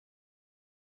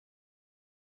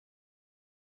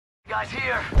Guys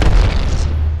here.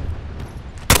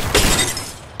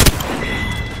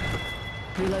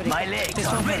 Reloading. My legs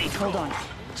are ready. Hold on.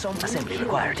 Some assembly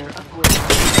required. Kill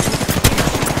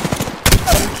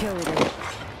leader.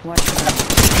 Watch the gun.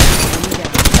 Enemy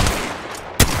down.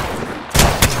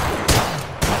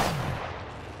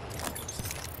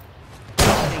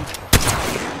 Reloading.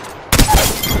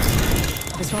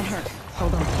 This won't hurt.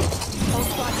 Hold on. All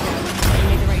squads down. You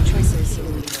made the right choices.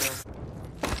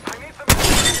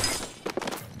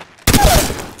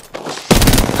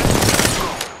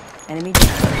 Enemy down.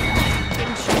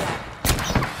 Getting shot at.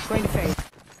 Going to fade.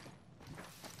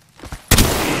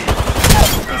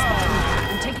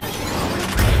 I'm taking.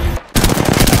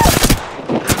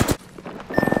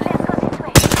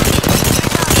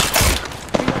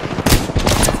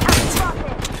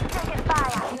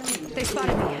 They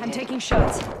spotted me. I'm taking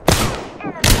shots.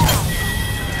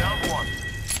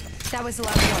 That was the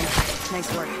last one.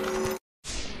 Nice work.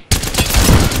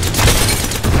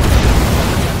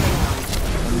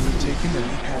 Taking the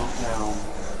path now.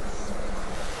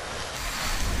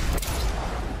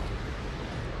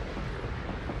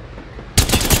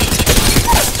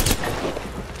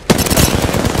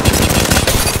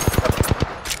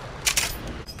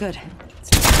 Good.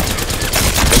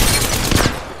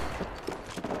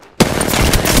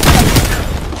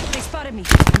 They spotted me.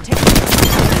 I'm taking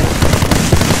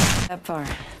that far.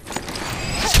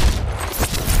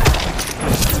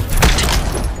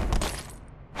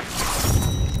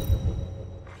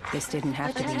 This didn't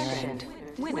have to be your end.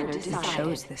 Winner Who decided.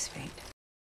 chose this fate?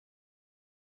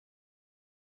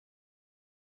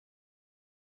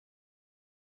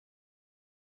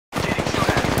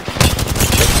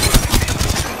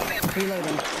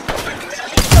 Reloading.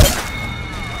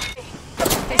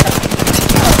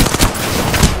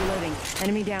 Reloading.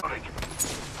 Enemy down.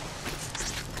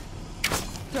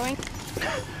 Throwing.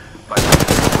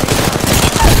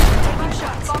 Taking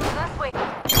shots.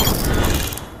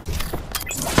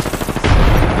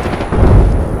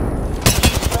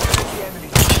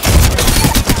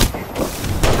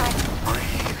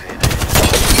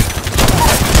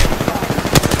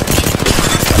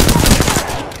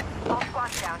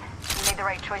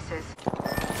 Choices.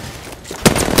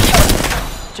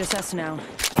 Just us now.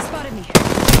 He spotted me.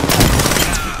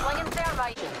 Swinging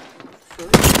thermite.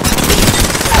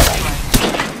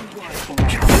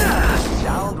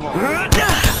 Sound one.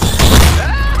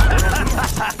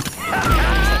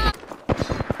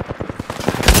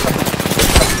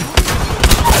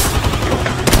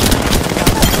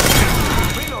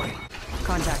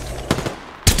 Contact.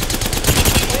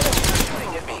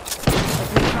 Shooting at me.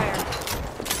 Opening fire.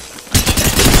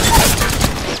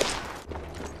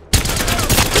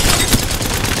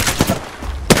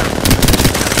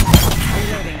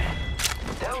 Reloading.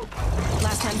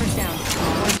 Last members down.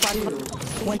 One squad.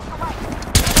 One.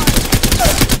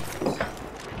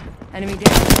 Enemy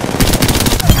down.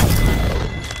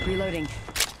 Reloading.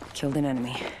 Killed an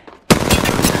enemy.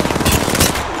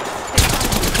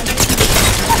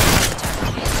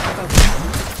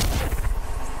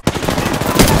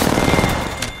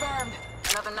 Confirmed.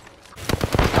 Another night.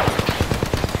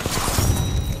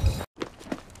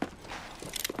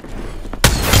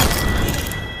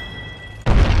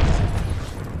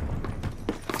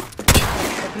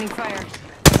 Opening fire.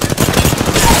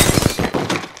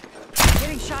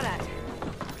 Getting shot at.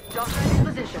 Doctor in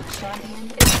position.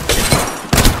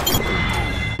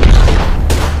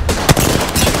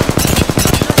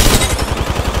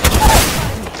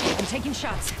 I'm taking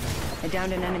shots. I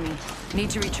downed an enemy. Need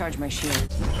to recharge my shield.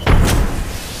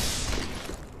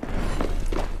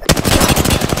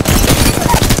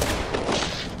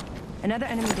 Another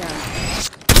enemy down.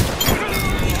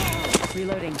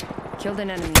 Reloading. Killed an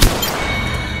enemy.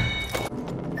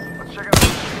 Let's check it out.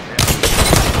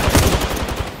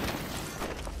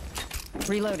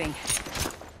 Reloading.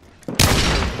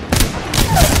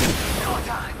 No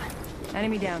time.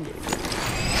 Enemy down.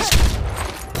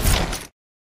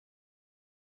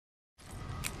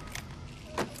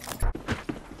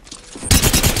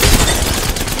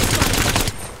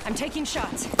 I'm taking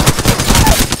shots.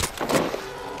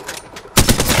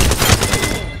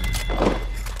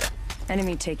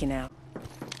 Enemy taken out.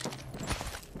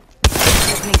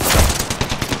 Opening fire.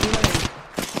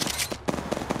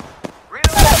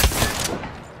 Reloading.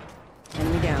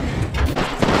 Enemy down.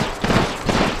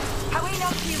 How we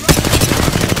know she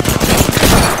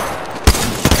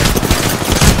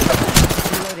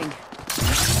Reloading.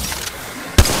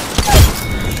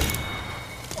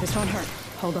 This won't hurt.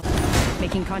 Hold on.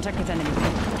 Making contact with enemy.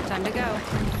 Time to go.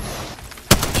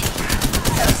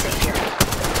 Safe here.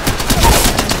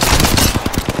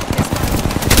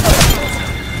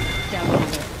 Down over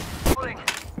there.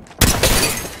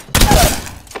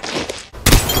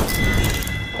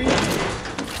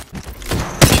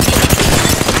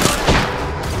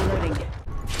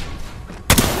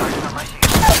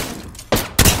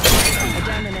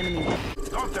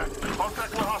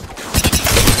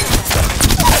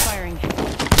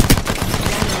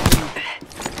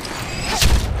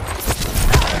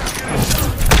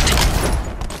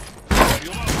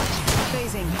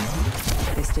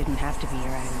 Phasing. This didn't have to be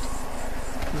your end.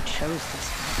 You chose this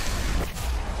path.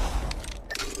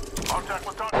 Contact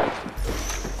with contact.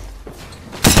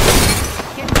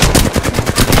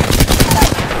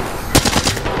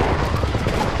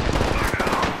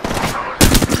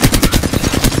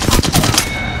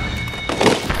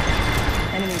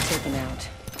 Enemy taken out.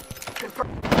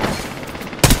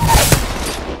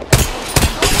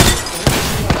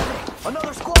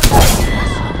 Another squad!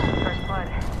 First blood.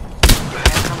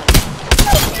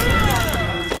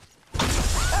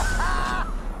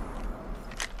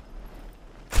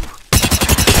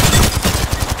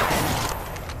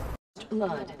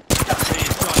 Blood.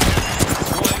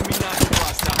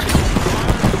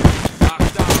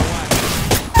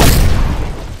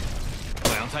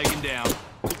 I'm taken down.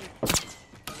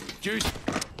 Juice.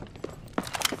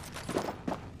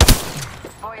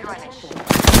 Void running.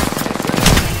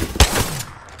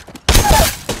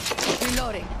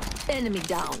 Reloading. Enemy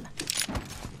down.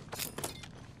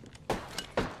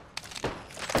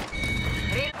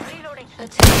 Reloading.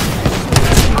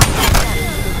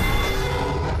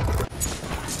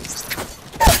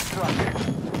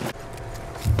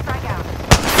 Strike out.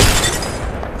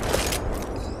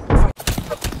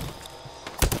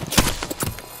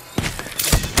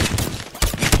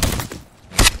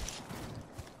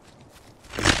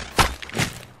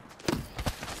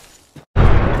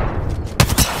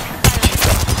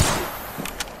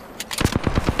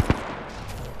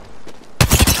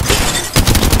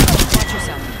 Watch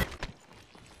yourself.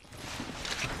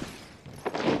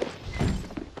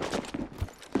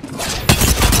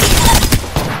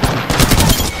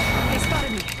 They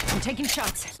spotted me. I'm taking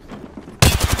shots.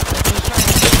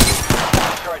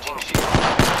 Charging shield.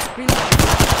 Reloading.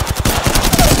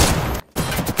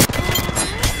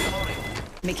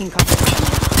 Making contact.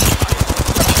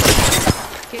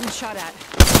 Getting shot at.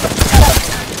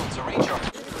 Shields are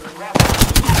recharged.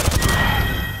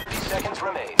 30 seconds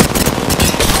remain.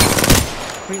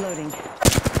 Reloading.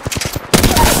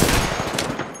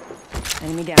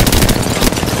 Enemy down.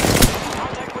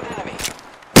 Contact with enemy.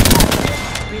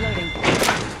 Reloading.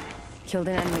 Killed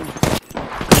an enemy.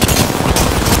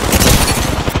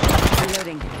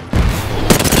 Reloading.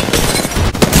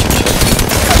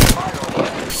 Fire on the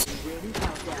enemy.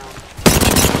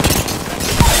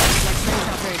 Let's bring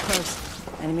not very close.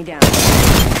 Enemy down.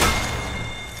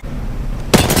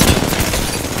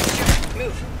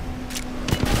 Move.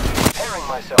 Repairing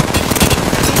myself.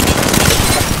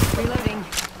 Reloading.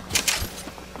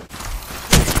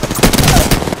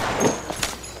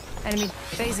 Enemy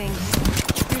phasing.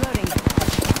 Reloading.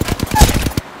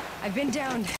 I've been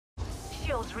downed.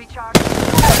 Shields recharged.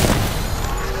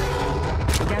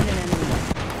 Downed an enemy.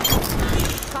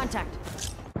 Contact.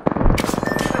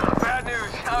 Bad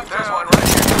news. I'm There's down. one right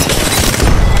here.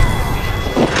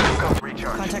 Go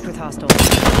recharge. Contact with hostiles.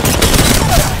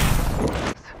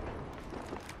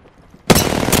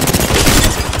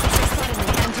 Spotted me.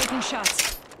 I'm taking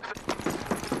shots.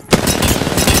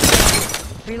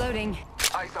 Reloading.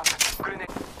 Eyes up. Grenade.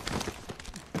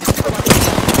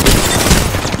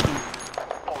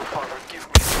 Oh, Father, give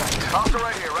me strength. Hostile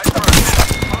right here, right first.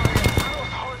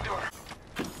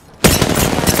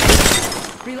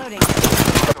 Reloading.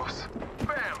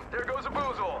 Bam! There goes a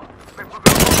boozle.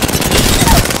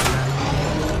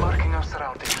 Marking our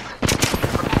surroundings.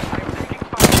 I'm taking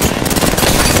fire.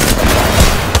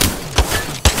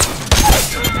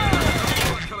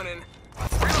 Coming in.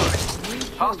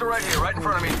 Reloading. Hostile right here, right in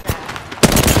front of me.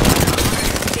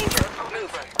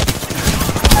 Move.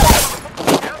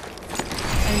 Enemy down.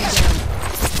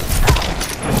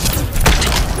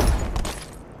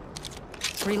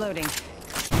 Reloading.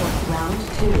 Round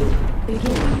 2.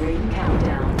 Beginning ring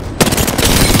countdown.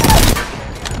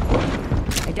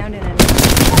 I downed an enemy.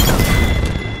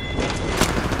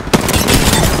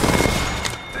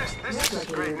 This is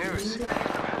great news.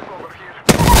 Over here.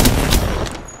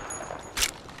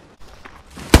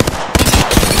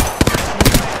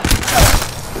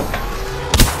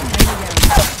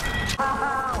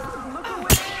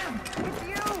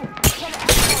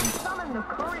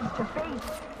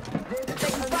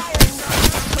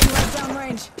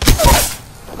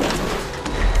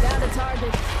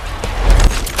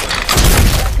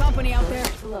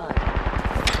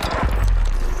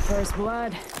 First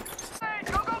blood. Hey,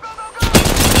 go, go, go, go, go!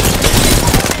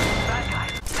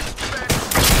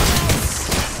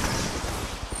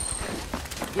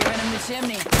 Giving him the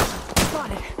chimney.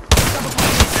 Spotted. Double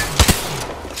target.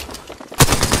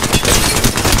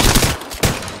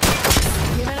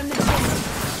 Giving him the chimney.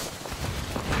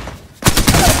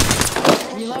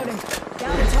 Reloading.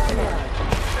 Down the target.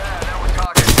 Yeah, now we're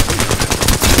talking.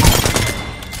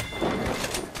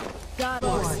 Got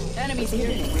Enemies here.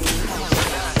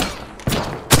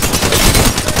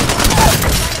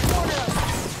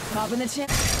 Pop in the chin.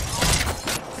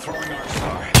 Throwing our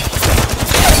star.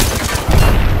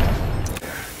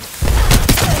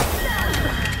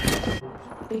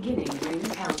 Beginning ring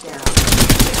countdown.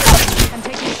 I'm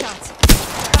taking shots.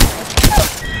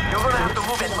 You're gonna have to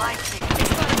move in my speed.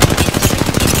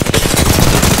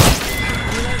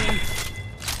 Reloading.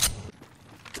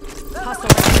 Hostile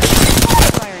right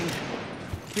there. Firing.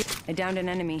 I downed an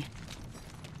enemy.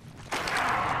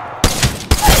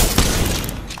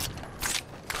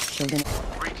 Killed an.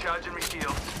 Recharging my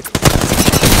shield.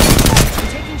 I'm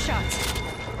taking shots.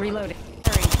 Reloading.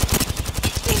 Firing.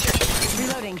 Danger.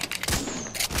 Reloading.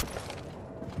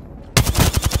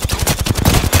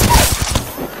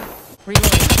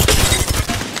 Reloading.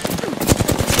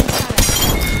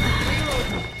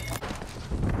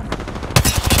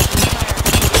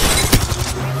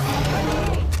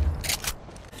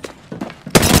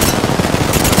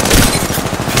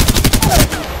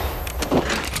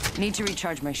 Need to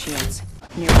recharge my shields.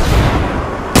 Nearby.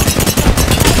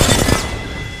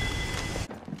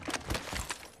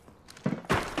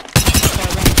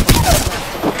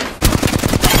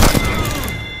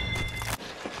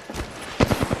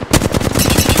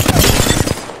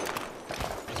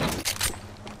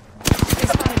 They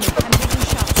spotted me. I'm taking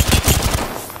shots.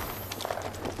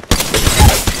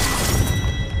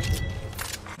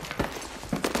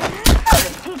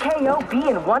 TKO B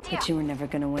in one. But you were never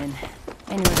gonna win.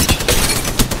 Anyway.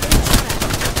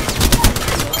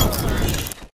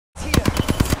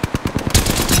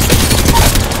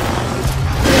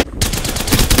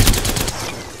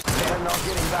 They're not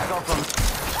getting back up from.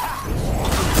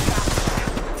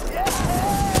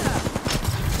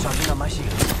 Charging on my shield.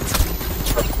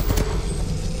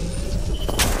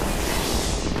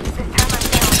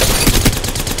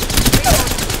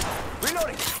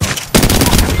 Reloading.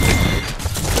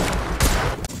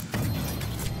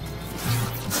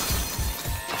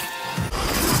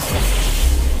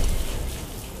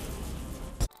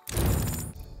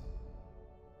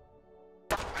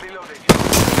 Reloading.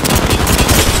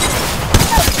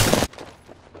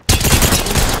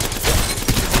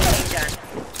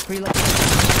 Reload.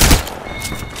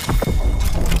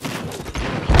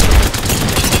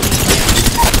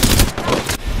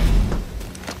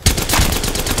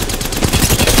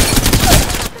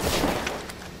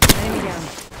 Enemy down.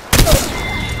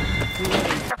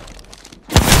 Reloading.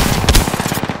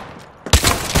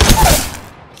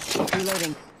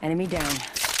 Reloading. Enemy down.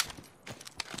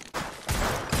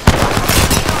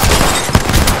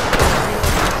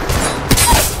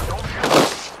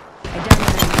 I downed an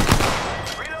enemy.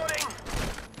 Reloading.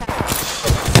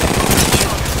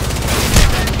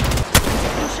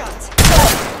 Taking shots.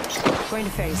 Going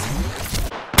to phase.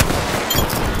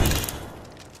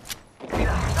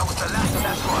 That was the last of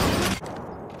that squad.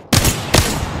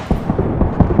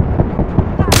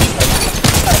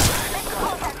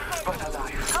 But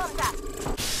alive.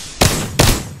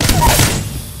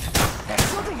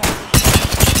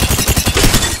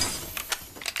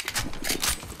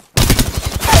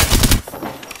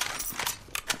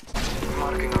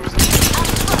 Marking our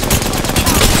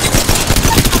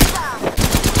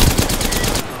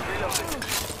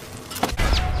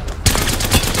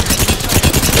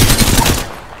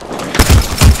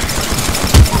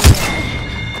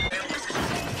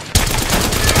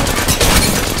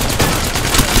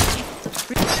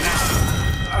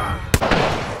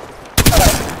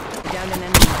Down an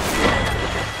enemy.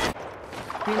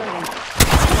 Reloading.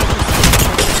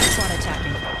 Squad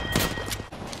attacking.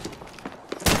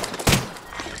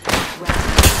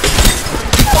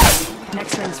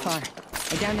 Next ring's far.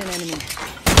 I downed an enemy.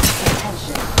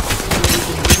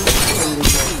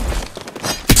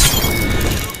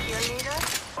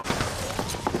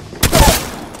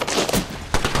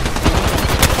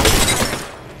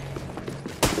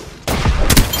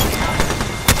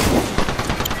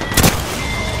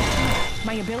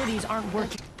 My abilities aren't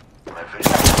working.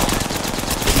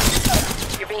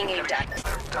 You're being aimed at.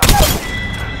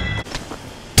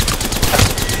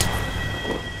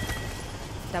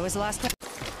 That was the last one.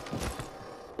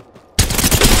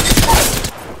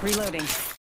 Reloading.